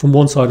different. And from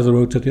one side of the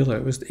road to the other,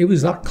 it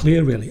was that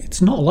clear, really.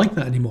 It's not like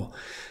that anymore.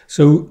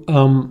 So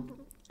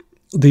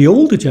the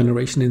older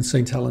generation in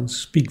St Helens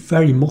speak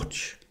very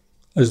much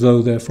as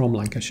though they're from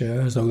Lancashire,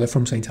 as though they're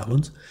from St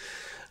Helens.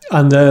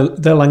 And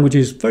their language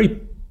is very,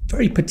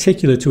 very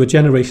particular to a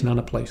generation and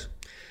a place.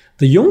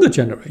 The younger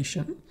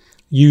generation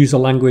use a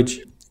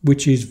language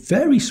which is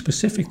very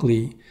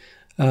specifically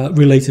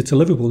related to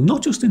Liverpool,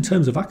 not just in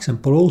terms of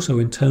accent, but also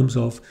in terms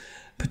of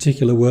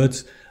particular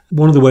words.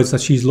 One of the words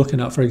that she's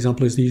looking at, for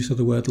example, is the use of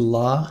the word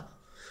la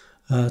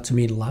to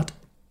mean lad.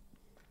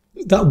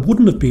 That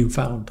wouldn't have been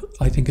found,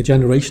 I think, a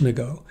generation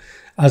ago.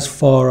 As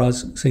far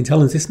as St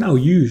Helens, it's now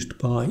used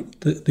by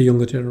the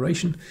younger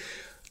generation.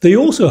 They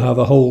also have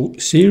a whole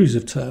series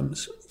of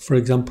terms, for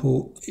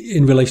example,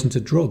 in relation to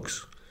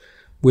drugs,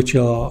 which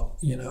are,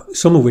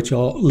 some of which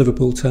are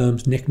Liverpool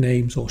terms,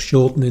 nicknames or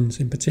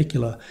shortenings in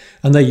particular,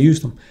 and they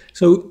use them.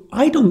 So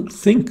I don't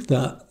think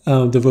that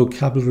the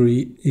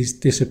vocabulary is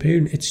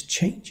disappearing. It's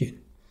changing.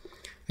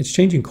 It's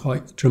changing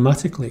quite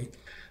dramatically.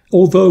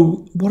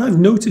 Although what I've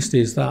noticed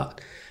is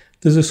that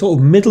there's a sort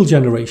of middle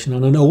generation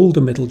and an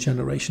older middle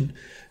generation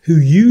who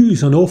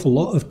use an awful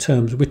lot of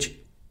terms which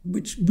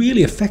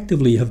really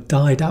effectively have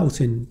died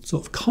out in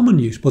sort of common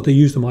use, but they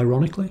use them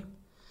ironically.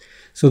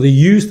 So they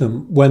use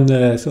them when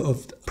they're sort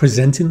of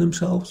presenting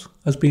themselves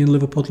as being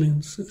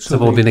Liverpudlians. So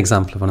what would be an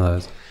example of one of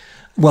those?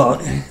 Well,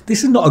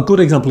 this is not a good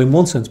example in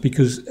one sense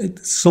because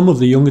some of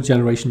the younger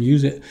generation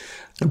use it.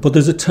 But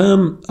there's a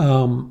term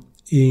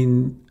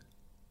in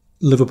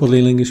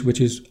Liverpudlian English which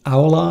is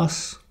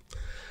owlass.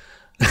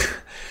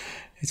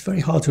 It's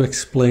very hard to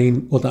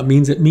explain what that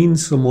means. It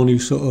means someone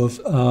who's sort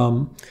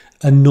of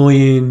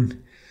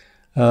annoying,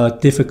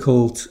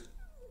 difficult,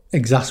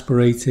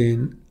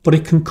 exasperating, but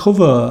it can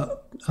cover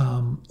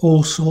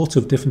all sorts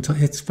of different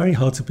types. It's very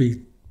hard to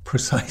be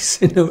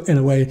precise in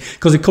a way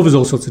because it covers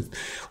all sorts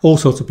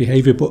of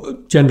behaviour,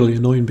 but generally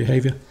annoying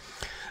behaviour.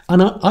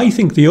 And I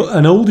think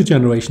an older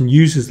generation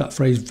uses that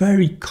phrase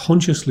very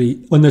consciously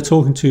when they're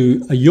talking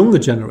to a younger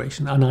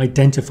generation and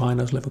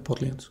identifying as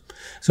Liverpudlians.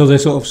 So they're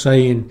sort of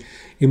saying,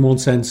 in one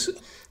sense,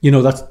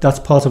 that's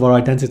part of our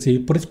identity,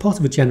 but it's part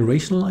of a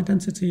generational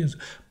identity.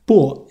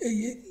 But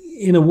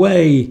in a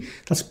way,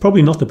 that's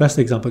probably not the best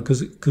example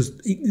because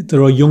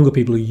there are younger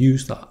people who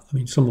use that. I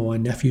mean, some of my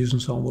nephews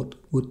and so on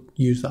would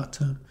use that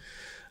term.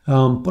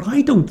 But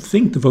I don't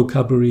think the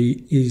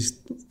vocabulary is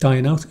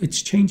dying out.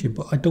 It's changing,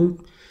 but I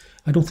don't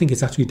think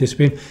it's actually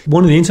disappearing.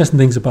 One of the interesting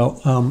things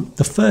about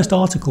the first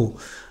article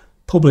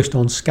published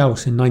on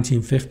Scouse in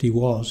 1950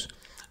 was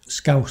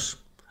Scouse,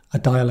 a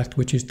dialect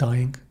which is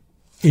dying,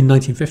 in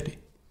 1950.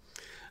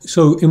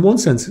 So in one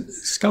sense,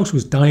 Scouse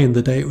was dying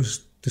the day it was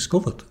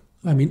discovered.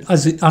 I mean,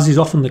 as is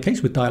often the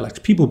case with dialects,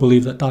 people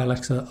believe that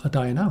dialects are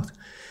dying out.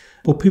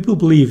 But people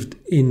believed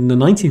in the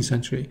 19th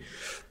century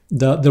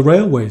that the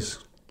railways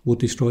would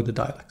destroy the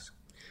dialects.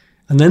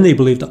 And then they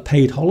believed that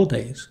paid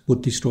holidays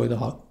would destroy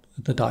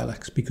the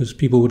dialects because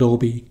people would all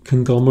be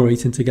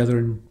conglomerating together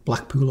in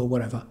Blackpool or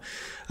whatever.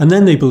 And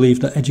then they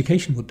believed that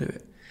education would do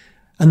it.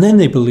 And then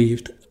they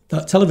believed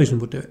that television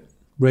would do it.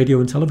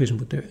 Radio and television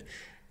would do it.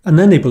 And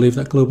then they believed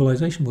that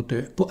globalization would do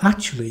it. But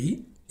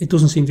actually, it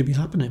doesn't seem to be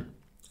happening.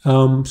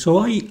 So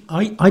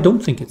I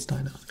don't think it's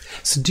dying out.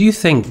 So do you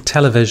think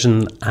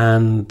television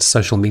and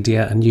social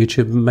media and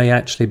YouTube may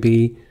actually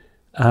be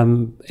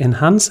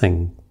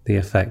enhancing the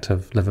effect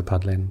of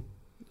Liverpudlian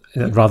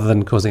rather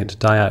than causing it to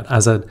die out?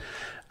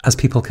 As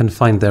people can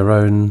find their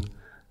own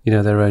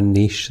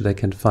niche, they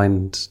can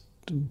find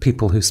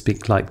people who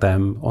speak like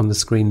them on the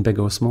screen, big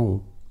or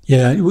small.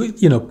 Yeah,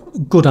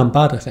 good and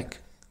bad, I think,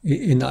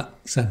 in that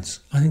sense.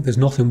 I think there's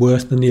nothing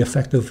worse than the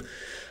effect of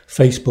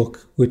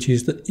Facebook, which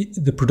is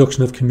the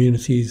production of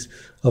communities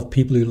of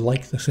people who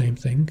like the same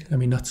thing. I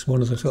mean, that's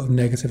one of the sort of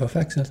negative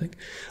effects, I think.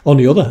 On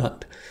the other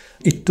hand,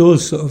 it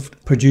does sort of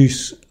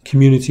produce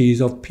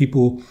communities of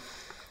people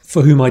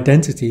for whom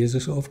identity is a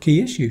sort of key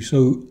issue.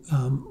 So,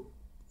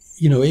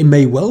 it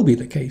may well be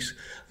the case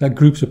that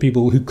groups of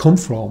people who come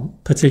from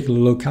particular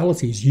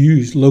localities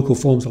use local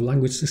forms of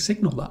language to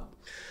signal that.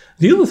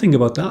 The other thing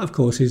about that, of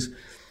course, is,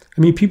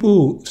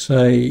 people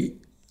say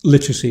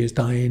literacy is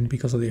dying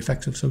because of the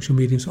effects of social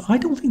media. So I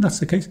don't think that's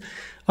the case.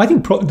 I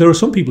think there are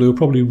some people who are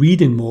probably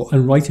reading more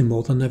and writing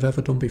more than they've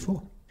ever done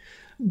before.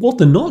 What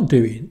they're not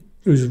doing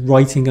is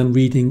writing and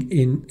reading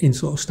in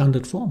sort of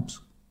standard forms.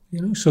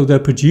 So they're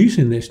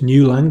producing this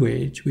new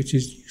language, which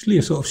is usually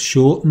a sort of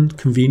shortened,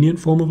 convenient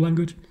form of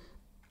language.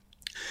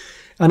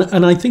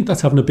 And I think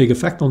that's having a big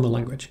effect on the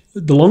language.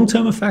 The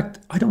long-term effect,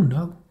 I don't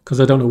know,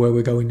 because I don't know where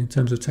we're going in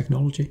terms of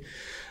technology.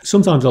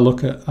 Sometimes I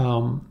look at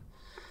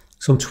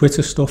some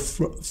Twitter stuff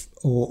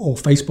or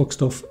Facebook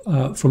stuff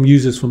from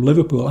users from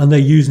Liverpool, and they're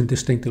using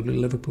distinctively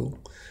Liverpool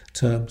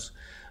terms.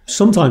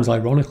 Sometimes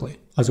ironically,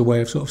 as a way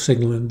of sort of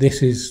signalling,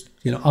 this is,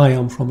 I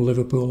am from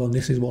Liverpool and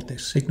this is what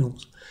this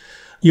signals.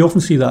 You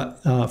often see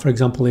that, for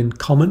example, in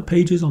comment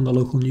pages on the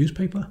local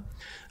newspaper,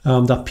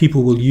 that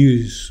people will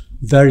use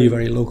very,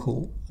 very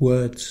local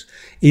words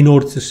in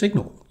order to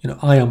signal,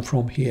 I am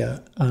from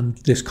here and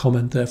this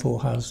comment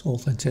therefore has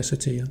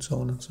authenticity and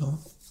so on and so on.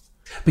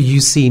 But you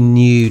see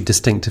new,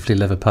 distinctively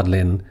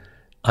Liverpudlian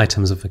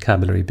items of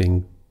vocabulary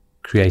being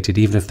created,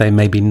 even if they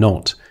may be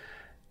not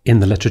in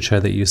the literature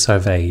that you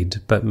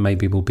surveyed, but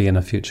maybe will be in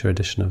a future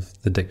edition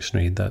of the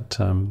dictionary that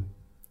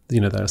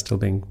that are still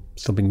being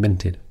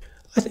minted.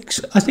 I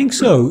think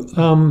so.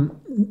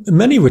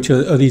 Many of which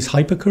are these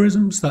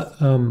hypercharisms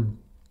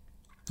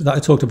that I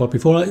talked about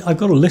before. I've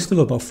got a list of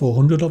about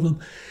 400 of them.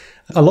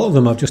 A lot of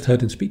them I've just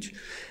heard in speech.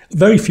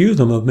 Very few of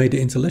them have made it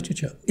into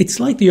literature. It's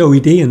like the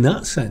OED in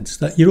that sense,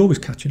 that you're always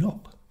catching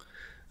up.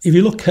 If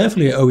you look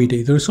carefully at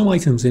OED, there are some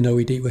items in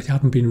OED which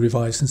haven't been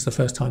revised since the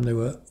first time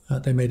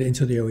they made it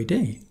into the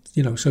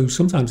OED. So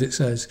sometimes it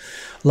says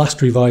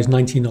last revised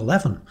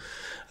 1911.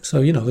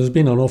 So there's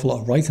been an awful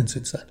lot of writing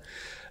since then.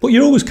 But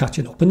you're always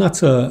catching up, and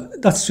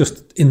that's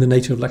just in the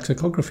nature of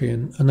lexicography.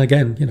 And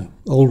again,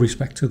 all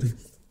respect to the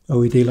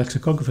OED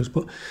lexicographers,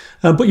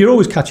 but you're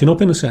always catching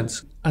up in a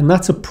sense, and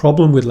that's a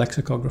problem with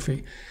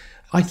lexicography.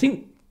 I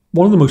think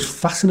one of the most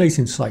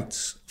fascinating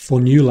sites for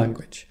new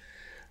language,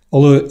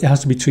 although it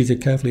has to be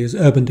treated carefully, is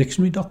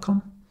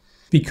urbandictionary.com,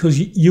 because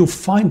you'll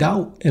find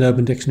out in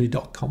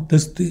urbandictionary.com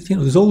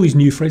there's all these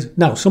new phrases.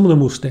 Now, some of them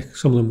will stick,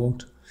 some of them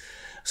won't.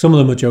 Some of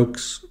them are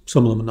jokes,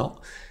 some of them are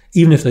not.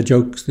 Even if they're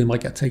jokes, they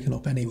might get taken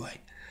up anyway.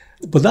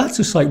 But that's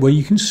a site where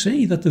you can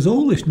see that there's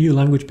all this new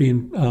language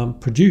being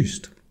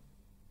produced,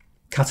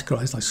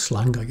 categorized like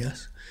slang, I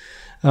guess.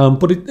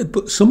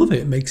 But some of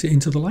it makes it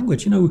into the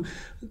language.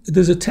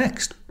 There's a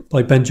text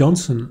by Ben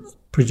Jonson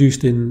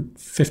produced in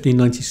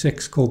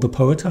 1596 called The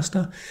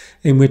Poetaster,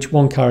 in which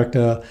one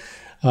character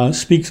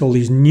speaks all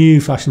these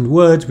new-fashioned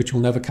words which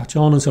will never catch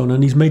on and so on,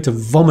 and he's made to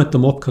vomit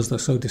them up because they're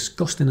so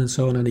disgusting and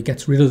so on, and he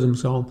gets rid of them and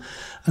so on.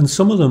 And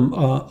some of them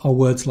are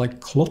words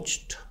like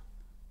clutched.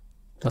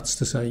 That's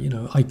to say,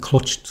 I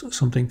clutched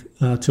something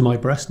to my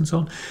breast and so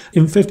on.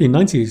 In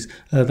 1590s,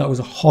 that was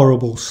a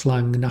horrible,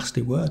 slang,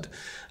 nasty word.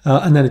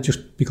 And then it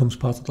just becomes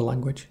part of the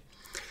language.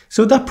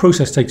 So that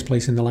process takes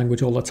place in the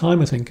language all the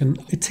time, I think, and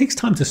it takes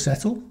time to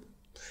settle.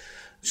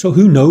 So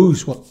who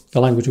knows what the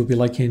language will be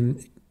like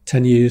in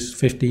 10 years,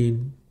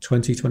 15,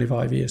 20,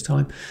 25 years'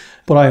 time.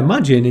 But I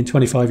imagine in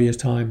 25 years'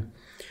 time,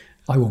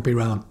 I won't be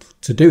around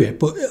to do it.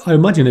 But I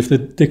imagine if the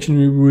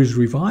dictionary was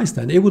revised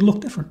then, it would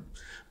look different.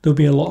 There'll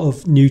be a lot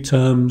of new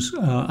terms,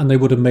 and they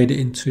would have made it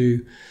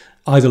into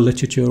either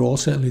literature or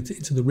certainly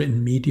into the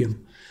written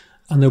medium,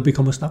 and they'll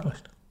become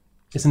established.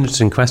 It's an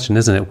interesting question,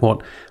 isn't it?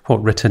 What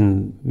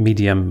written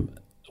medium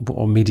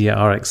or media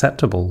are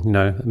acceptable? You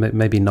know,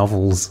 maybe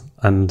novels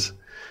and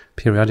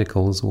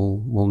periodicals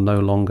will no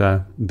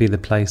longer be the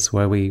place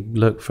where we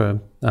look for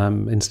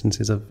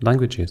instances of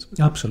language use.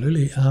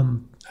 Absolutely.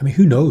 I mean,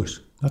 who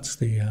knows? That's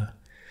the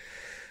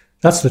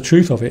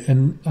truth of it.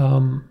 And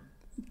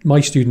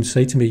my students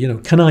say to me, you know,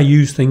 can I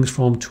use things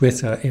from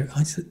Twitter?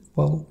 I said,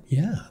 well,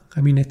 yeah.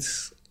 I mean,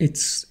 it's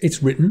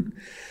written.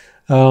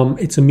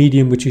 It's a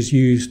medium which is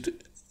used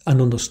and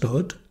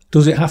understood.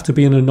 Does it have to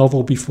be in a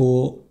novel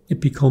before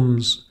it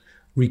becomes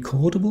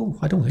recordable?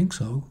 I don't think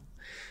so.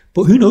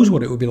 But who knows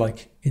what it would be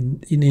like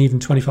in even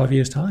 25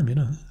 years' time, you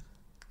know.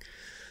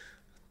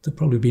 There'll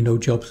probably be no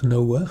jobs and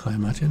no work, I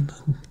imagine.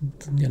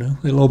 You know,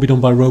 it'll all be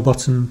done by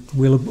robots and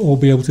we'll all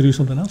be able to do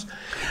something else.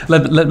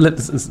 Let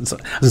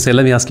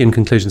me ask you in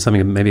conclusion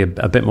something maybe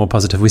a bit more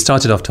positive. We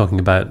started off talking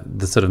about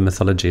the sort of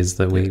mythologies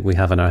that we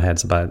have in our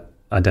heads about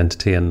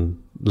identity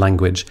and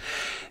language.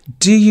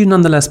 Do you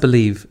nonetheless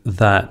believe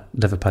that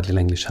Liverpudlian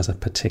English has a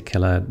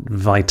particular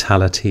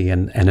vitality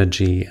and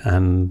energy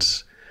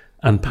and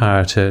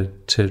power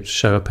to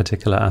show a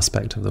particular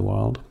aspect of the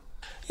world?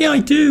 Yeah, I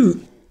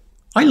do.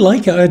 I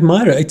like it. I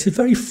admire it. It's a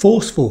very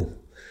forceful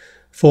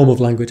form of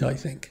language, I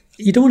think.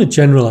 You don't want to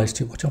generalise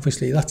too much,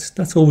 obviously.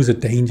 That's always a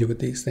danger with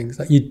these things.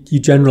 That you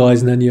generalise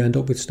and then you end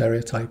up with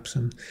stereotypes,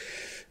 and,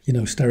 you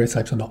know,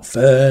 stereotypes are not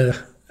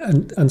fair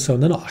and so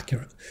on. They're not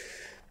accurate.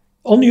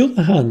 On the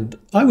other hand,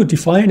 I would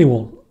defy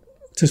anyone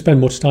to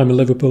spend much time in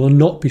Liverpool and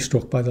not be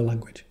struck by the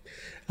language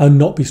and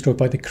not be struck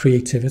by the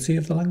creativity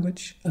of the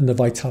language and the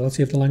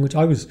vitality of the language.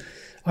 I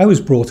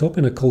was brought up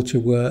in a culture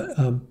where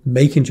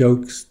making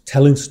jokes,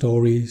 telling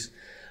stories,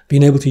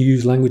 being able to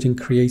use language in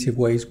creative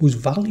ways was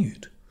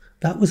valued.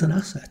 That was an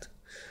asset.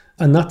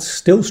 And that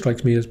still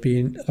strikes me as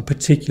being a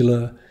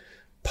particular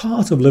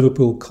part of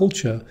Liverpool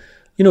culture.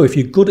 You know, if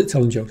you're good at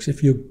telling jokes,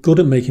 if you're good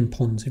at making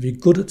puns, if you're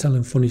good at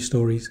telling funny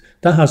stories,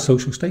 that has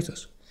social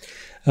status.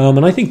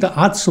 And I think that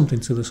adds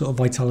something to the sort of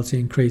vitality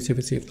and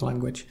creativity of the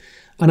language.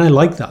 And I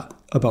like that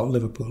about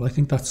Liverpool. I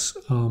think that's,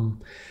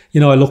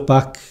 you know, I look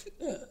back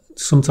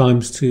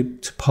sometimes to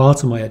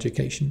part of my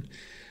education,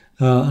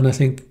 and I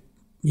think,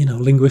 you know,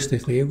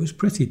 linguistically it was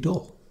pretty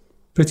dull,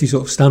 pretty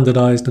sort of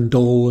standardised and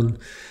dull,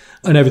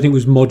 and everything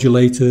was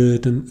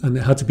modulated and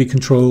it had to be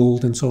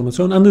controlled and so on and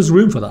so on. And there's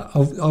room for that.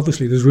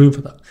 Obviously there's room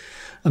for that.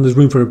 And there's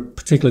room for a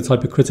particular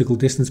type of critical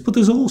distance, but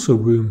there's also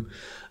room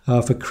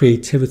for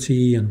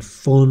creativity and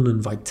fun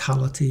and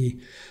vitality.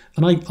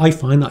 And I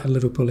find that in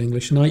Liverpool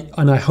English,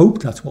 and I hope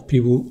that's what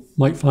people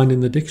might find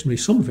in the dictionary.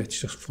 Some of it's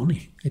just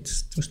funny.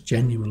 It's just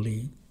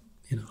genuinely,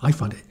 you know, I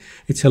find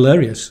it's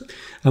hilarious.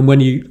 And when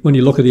you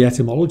look at the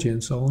etymology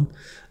and so on,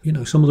 you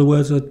know, some of the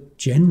words are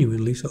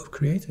genuinely sort of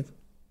creative.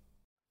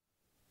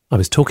 I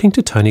was talking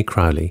to Tony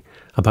Crowley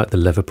about the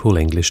Liverpool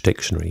English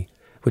Dictionary,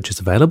 which is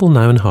available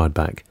now in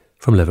hardback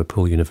from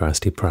Liverpool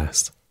University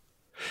Press.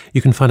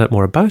 You can find out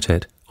more about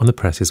it on the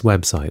Press's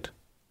website.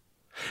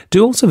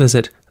 Do also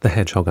visit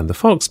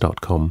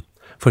thehedgehogandthefox.com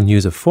for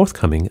news of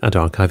forthcoming and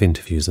archive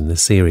interviews in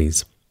this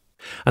series.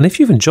 And if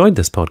you've enjoyed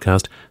this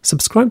podcast,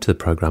 subscribe to the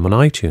programme on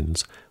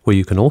iTunes, where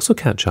you can also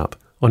catch up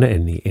on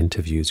any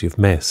interviews you've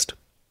missed.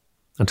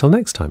 Until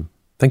next time,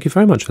 thank you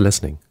very much for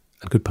listening,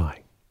 and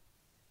goodbye.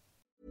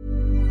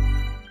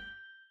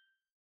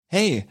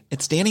 Hey,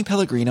 it's Danny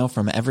Pellegrino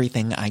from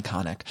Everything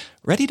Iconic.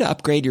 Ready to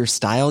upgrade your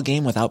style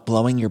game without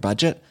blowing your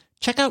budget?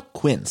 Check out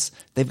Quince.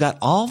 They've got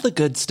all the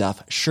good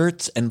stuff,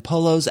 shirts and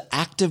polos,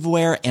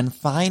 activewear, and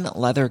fine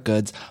leather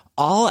goods,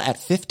 all at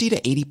 50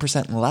 to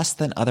 80% less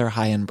than other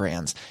high-end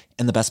brands.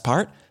 And the best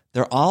part?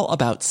 They're all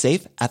about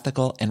safe,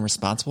 ethical, and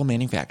responsible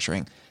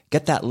manufacturing.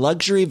 Get that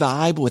luxury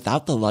vibe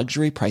without the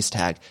luxury price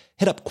tag.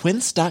 Hit up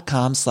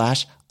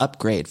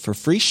quince.com/upgrade for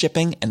free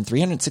shipping and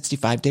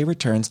 365-day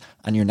returns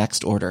on your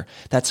next order.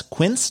 That's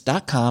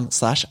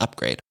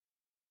quince.com/upgrade.